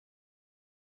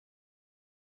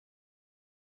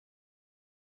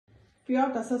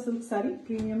Pure Tussar silk saree,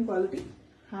 premium quality,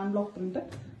 hand block printed.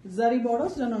 Zari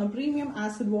borders done on a premium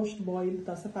acid washed boiled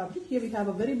Tussar fabric. Here we have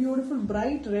a very beautiful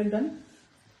bright red and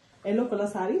yellow color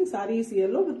saree. Saree is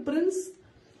yellow with prints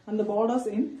and the borders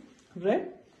in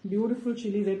red. Beautiful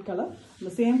chili red color.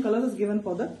 The same color is given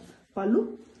for the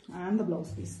pallu and the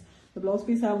blouse piece. The blouse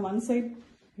piece have one side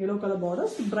yellow color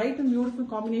borders. Bright and beautiful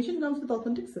combination comes with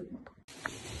authentic Silkmark.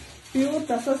 Pure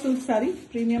Tussar silk saree,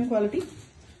 premium quality,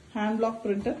 hand block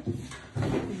printed,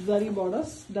 zari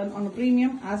borders done on a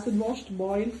premium acid washed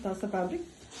boiled Tussar fabric.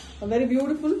 A very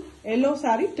beautiful yellow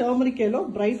saree, turmeric yellow,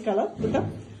 bright color with the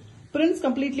prints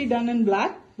completely done in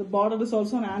black. The border is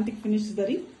also an antique finished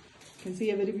zari. You can see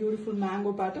a very beautiful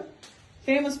mango pattern.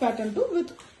 Famous pattern too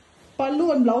with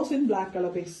pallu and blouse in black color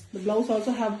base. The blouse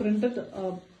also have printed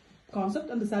concept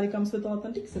and the saree comes with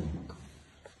authentic Silkmark.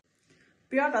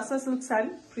 Pure Tussar silk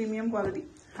saree, premium quality,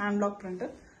 hand block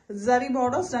printed. Zari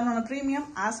borders done on a premium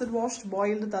acid washed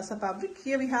boiled Tussar fabric.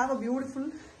 Here we have a beautiful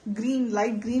green,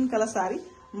 light green color saree.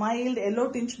 Mild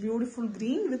yellow tinge, beautiful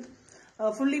green with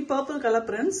fully purple color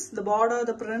prints. The border,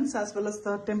 the prints as well as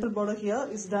the temple border here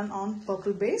is done on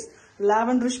purple base.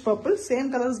 Lavenderish purple. Same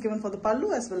color is given for the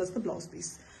pallu as well as the blouse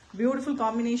piece. Beautiful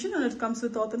combination and it comes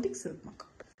with authentic Silkmark.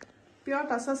 Pure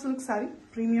Tussar silk saree,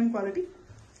 premium quality,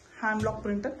 hand block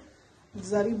printed.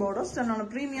 Zari borders done on a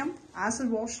premium acid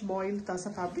washed boiled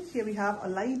Tussar fabric. Here we have a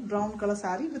light brown color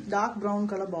saree with dark brown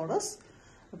color borders.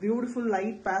 A beautiful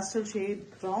light pastel shade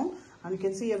brown and you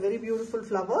can see a very beautiful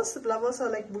flowers. The flowers are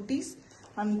like booties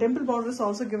and temple border is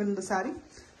also given in the saree.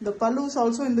 The pallu is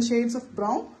also in the shades of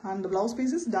brown and the blouse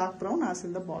piece is dark brown as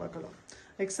in the border color.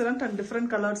 Excellent and different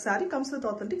colored saree comes with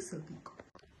authentic Silkmark.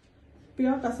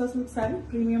 Pure Tussar silk saree,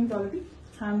 premium quality,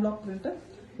 hand block printed.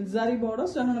 Zari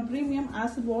borders done on a premium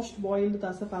acid washed boiled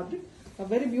Tussar fabric. A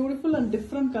very beautiful and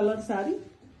different colored saree,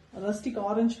 a rustic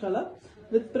orange color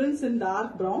with prints in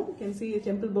dark brown. You can see a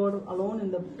temple border alone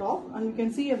in the top and you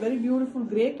can see a very beautiful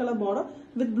grey color border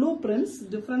with blue prints.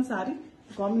 Different saree.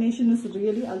 The combination is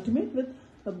really ultimate with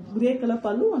a grey color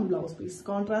pallu and blouse piece.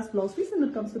 Contrast blouse piece and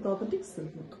it comes with authentic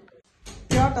Silkmark.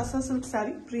 Pure Tussar silk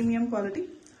saree, premium quality,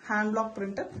 hand block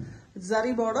printed.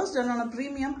 Zari borders done on a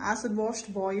premium acid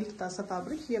washed boiled Tussar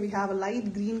fabric. Here we have a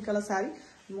light green color saree,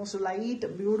 most light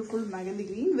beautiful magenta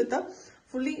green with a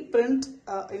fully print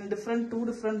in two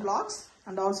different blocks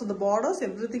and also the borders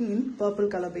everything in purple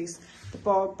color base. The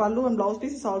pallu and blouse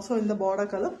piece is also in the border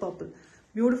color purple.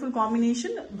 Beautiful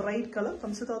combination, bright color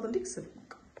comes with authentic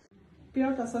Silkmark.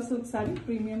 Pure Tussar silk saree,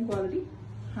 premium quality,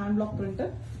 hand block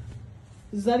printed.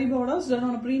 Zari borders done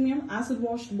on a premium acid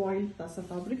washed boiled Tussar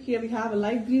fabric. Here we have a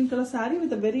light green color saree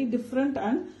with a very different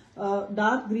and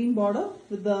dark green border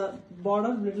with the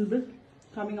border little bit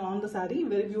coming on the saree.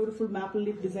 Very beautiful maple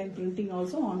leaf design printing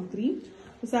also on cream.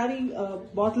 The saree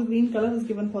bottle green color is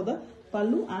given for the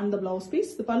pallu and the blouse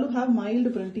piece. The pallu have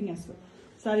mild printing as well.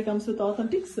 Saree comes with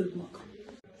authentic Silkmark.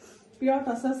 Pure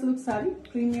Tussar silk saree,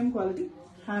 premium quality,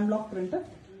 hand block printed.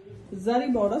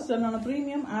 Zari borders done on a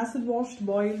premium acid washed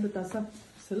boiled Tussar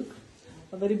silk.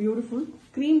 A very beautiful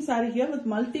cream saree here with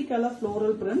multicolor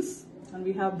floral prints and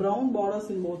we have brown borders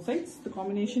in both sides. The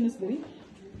combination is very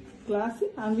classy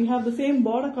and we have the same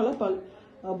border color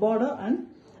border and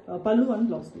pallu and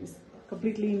blouse piece.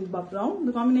 Completely in brown.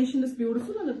 The combination is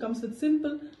beautiful and it comes with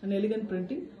simple and elegant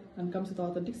printing and comes with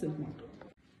authentic Silkmark.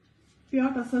 Pure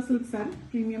Tussar silk saree,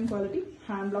 premium quality,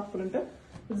 hand block printed.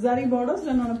 Zari borders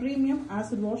done on a premium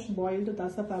acid washed boiled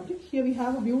Tussar fabric. Here we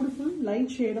have a beautiful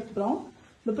light shade of brown.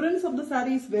 The prints of the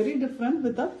saree is very different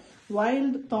with a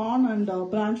wild thorn and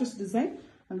branches design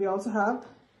and we also have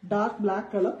dark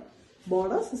black color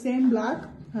borders. The same black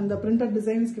and the printed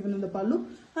design is given in the pallu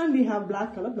and we have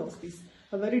black color blouse piece.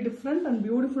 A very different and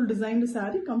beautiful designed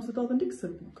saree comes with authentic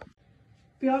Silkmark.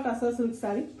 Pure Tussar silk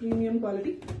saree, premium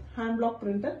quality, hand block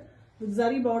printed. With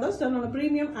zari borders done on a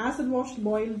premium acid washed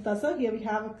boiled Tussar. Here we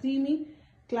have a creamy,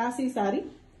 classy saree,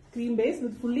 cream base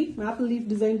with fully maple leaf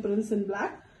design prints in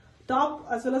black. Top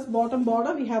as well as bottom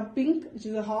border we have pink, which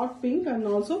is a hot pink, and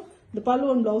also the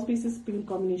pallu and blouse piece is pink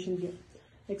combination here.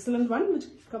 Excellent one which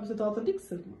comes with authentic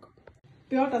Silkmark.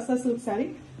 Pure Tussar silk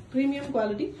saree, premium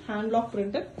quality, hand block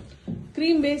printed.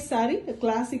 Cream base saree, a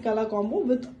classy color combo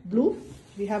with blue.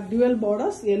 We have dual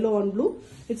borders, yellow and blue.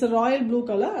 It's a royal blue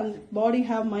color and body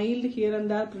have mild here and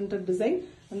there printed design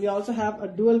and we also have a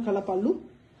dual color pallu.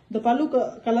 The pallu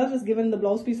color is given the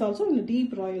blouse piece also in a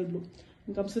deep royal blue.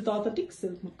 It comes with authentic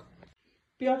Silkmark.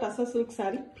 Pure Tussar silk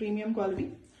saree, premium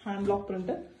quality, hand block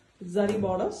printed. Zari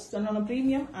borders done on a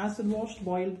premium acid washed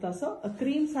boiled Tussar. A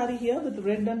cream saree here with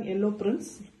red and yellow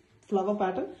prints, flower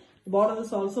pattern. The border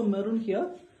is also maroon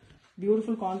here.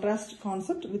 Beautiful contrast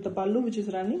concept with the pallu which is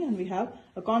running, and we have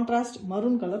a contrast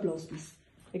maroon color blouse piece.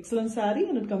 Excellent saree,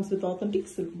 and it comes with authentic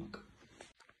silk mark.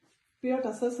 Pure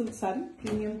tussar silk saree,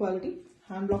 premium quality,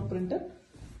 hand block printed,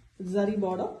 zari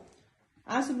border,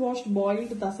 acid washed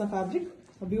boiled tussar fabric,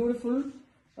 a beautiful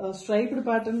striped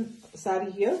pattern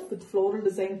saree here with floral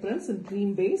design prints in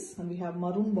cream base, and we have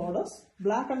maroon borders,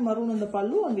 black and maroon in the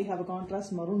pallu, and we have a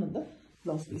contrast maroon in the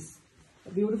blouse piece.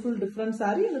 A beautiful different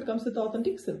saree, and it comes with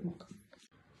authentic silk mark.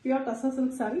 Pure tussar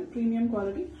silk saree, premium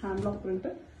quality, hand block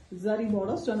printed, zari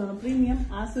borders done on a premium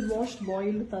acid washed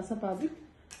boiled tussar fabric.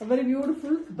 A very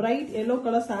beautiful bright yellow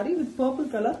color saree with purple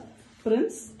color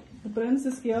prints. The prints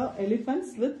is here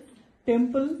elephants with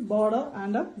temple border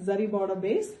and a zari border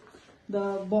base. The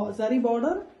zari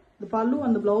border, the pallu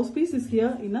and the blouse piece is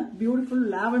here in a beautiful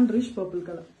lavenderish purple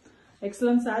color.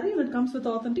 Excellent saree, and it comes with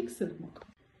authentic silk mark.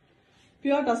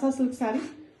 Pure tussar silk saree,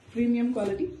 premium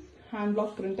quality, hand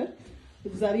block printed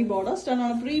with zari borders done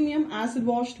on a premium acid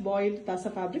washed boiled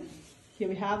tussar fabric. Here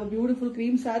we have a beautiful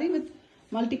cream saree with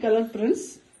multicolored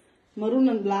prints, maroon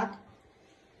and black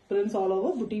prints all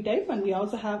over, booty type, and we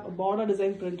also have a border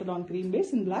design printed on cream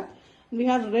base in black. And we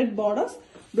have red borders,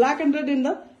 black and red in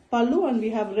the pallu, and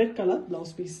we have red color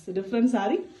blouse piece. The different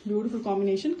saree, beautiful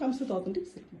combination, comes with authentic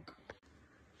silk mark.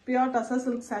 Pure tussar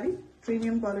silk saree,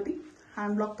 premium quality,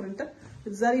 hand block printed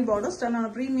with zari borders done on a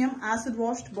premium acid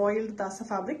washed boiled tussar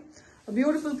fabric. A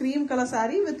beautiful cream color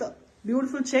saree with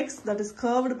beautiful checks, that is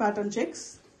curved pattern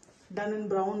checks done in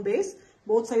brown base.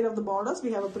 Both sides of the borders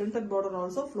we have a printed border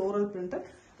also, floral printed,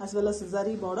 as well as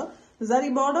zari border. The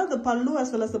zari border, the pallu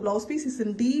as well as the blouse piece is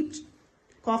in deep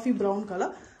coffee brown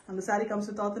color, and the saree comes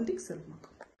with authentic silk mark.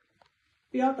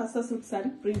 Pure tussar silk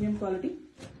saree, premium quality,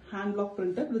 hand block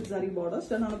printed with zari borders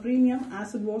done on a premium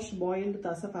acid washed boiled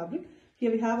tussar fabric.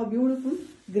 Here we have a beautiful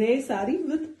grey saree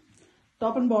with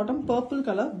top and bottom purple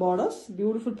color borders.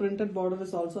 Beautiful printed border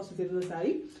is also associated with the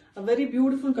saree. A very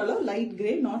beautiful color, light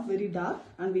grey, not very dark,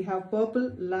 and we have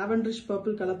purple, lavenderish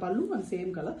purple color pallu and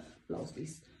same color blouse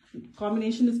piece.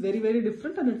 Combination is very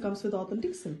different, and it comes with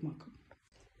authentic silk mark.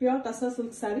 Pure tussar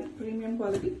silk saree, premium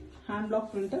quality, hand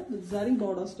block printed with zari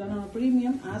borders done on a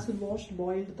premium acid washed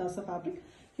boiled tussar fabric.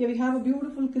 Here we have a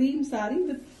beautiful cream saree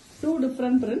with two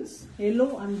different prints,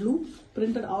 yellow and blue,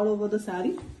 printed all over the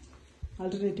saree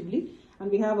alternatively,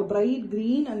 and we have a bright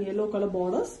green and yellow color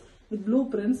borders with blue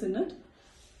prints in it.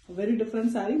 A very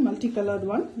different saree, multicolored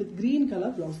one with green color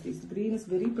blouse piece. Green is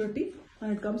very pretty,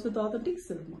 and it comes with authentic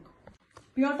silk mark.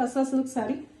 Pure tussar silk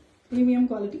saree, premium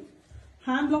quality,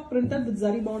 hand block printed with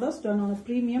zari borders done on a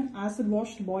premium acid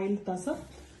washed boiled tussar.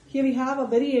 Here we have a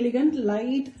very elegant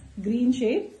light green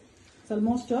shade. It's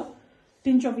almost a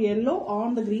tinge of yellow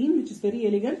on the green, which is very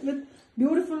elegant, with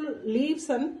beautiful leaves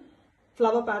and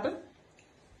flower pattern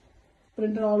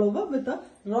printed all over with a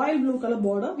royal blue color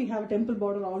border. We have a temple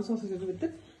border also associated with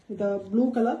it, with a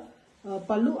blue color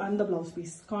pallu and the blouse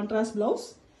piece. Contrast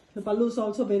blouse. The pallu is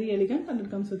also very elegant, and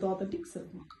it comes with authentic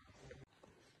silk mark.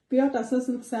 Pure tussar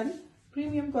silk saree,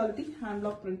 premium quality, hand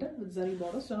block printed with zari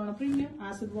borders done on a premium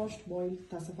acid washed boiled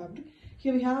tussar fabric.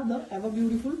 Here we have the ever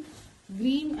beautiful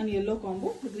green and yellow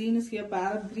combo. The green is here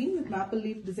parrot green with maple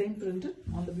leaf design printed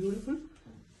on the beautiful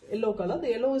yellow color.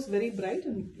 The yellow is very bright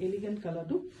and elegant color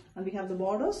too, and we have the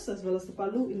borders as well as the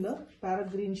pallu in the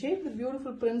parrot green shade with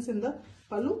beautiful prints in the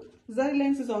pallu. Zari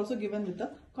lines is also given with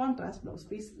the contrast blouse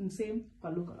piece in same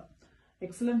pallu color.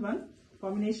 Excellent one.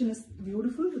 Combination is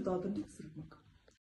beautiful with authentic silk mark.